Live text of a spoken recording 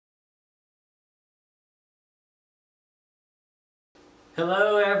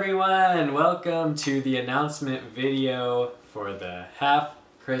Hello everyone! Welcome to the announcement video for the Half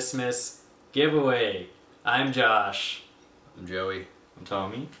Christmas giveaway. I'm Josh. I'm Joey. I'm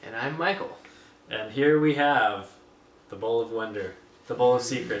Tommy. And I'm Michael. And here we have the Bowl of Wonder, the Bowl of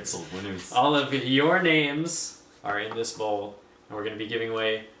Secrets. Winners. All of your names are in this bowl, and we're going to be giving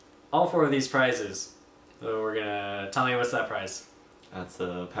away all 4 of these prizes. So we're going to... Tell me, what's that prize? That's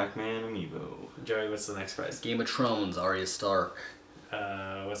a Pac-Man Amiibo. Joey, what's the next prize? Game of Thrones, Arya Stark.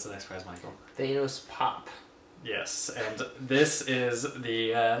 What's the next prize, Michael? Thanos Pop. Yes, and this is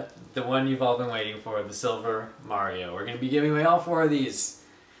the one you've all been waiting for, the Silver Mario. We're going to be giving away all 4 of these.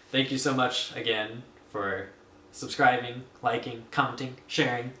 Thank you so much again for subscribing, liking, commenting,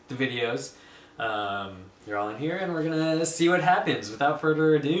 sharing the videos. You're all in here, and we're going to see what happens without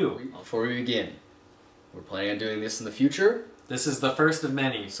further ado. Before we begin, we're planning on doing this in the future. This is the first of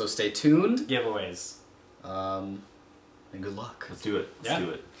many So stay tuned. giveaways. And good luck. Let's do it. Let's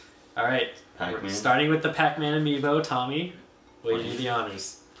do it. Alright, Pac-Man. starting with the Pac-Man Amiibo. Tommy, will you do the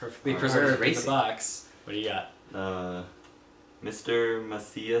honors? Perfectly preserved in the box. What do you got? Mr.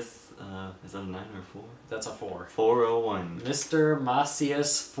 Macias, is that a 9 or 4? That's a 4. 401. Mr.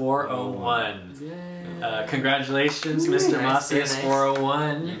 Macias 401. Yay. Congratulations, Ooh, Mr. nice, Macias nice.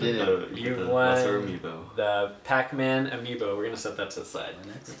 401. You did it. You the won Lesser Amiibo. the Pac-Man Amiibo. We're going to set that to the side.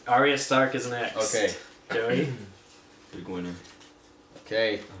 Next. Arya Stark is next. Okay. Joey? Big winner.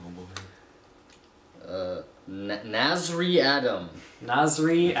 Okay. Oh boy. Nasri Adam.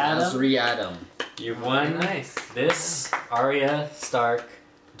 Nasri Adam. Nasri Adam. You've won Nice. this Arya Stark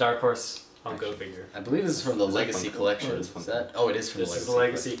Dark Horse Funko figure. I believe this is from the Is that Legacy Funko? Collection. Oh, it's Is Funko. that? Oh, it is from This the is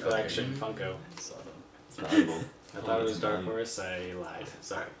Legacy the Legacy Collection Funko. It's valuable. I thought it was Dark Horse. I lied.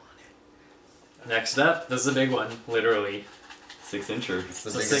 Sorry. Next up, this is a big one, literally. 6-incher. It's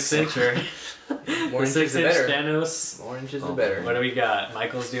It's the a biggest 6-incher. More The inches the 6-inch better. Thanos. More inches the Oh, better. What do we got?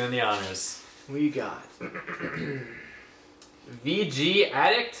 Michael's doing the honors. We got VG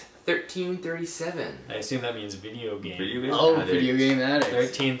Addict 1337. I assume that means video game. Video game Oh, addict. video game addict.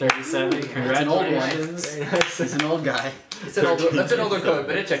 1337. That's an old one. Congratulations. Very nice. He's an old guy. It's an older, that's an older code,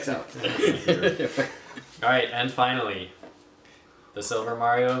 but it checks out. All right, and finally, the Silver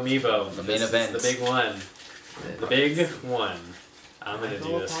Mario Amiibo. The main This is event. the big one. The big one. I'm gonna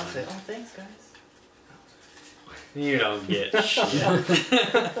do this Oh, one. thanks, guys. You don't get shit.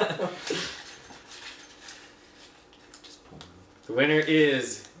 The winner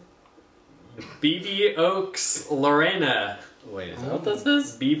is BB Oaks Lorena. Wait, is that what this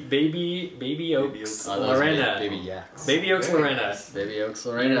is? Baby Oaks Oaks. Oh, that was Lorena. Baby Yaks. Baby Oaks Very Lorena. nice. Baby Oaks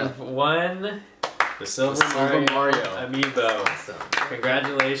Lorena. You've won the Silver Silver Mario Mario. Amiibo. Awesome.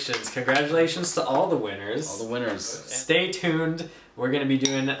 Congratulations. Congratulations to all the winners. All the winners. Stay tuned. We're going to be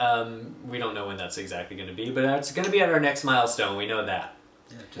doing, we don't know when that's exactly going to be, but it's going to be at our next milestone. We know that.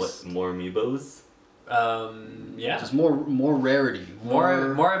 Yeah, What, more Amiibos? Yeah. Just more rarity. More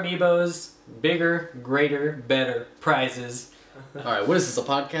Amiibos, bigger, greater, better prizes. Alright, what is this, a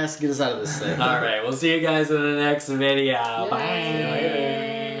podcast? Get us out of this thing. All right, we'll see you guys in the next video. Yay.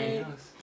 Bye.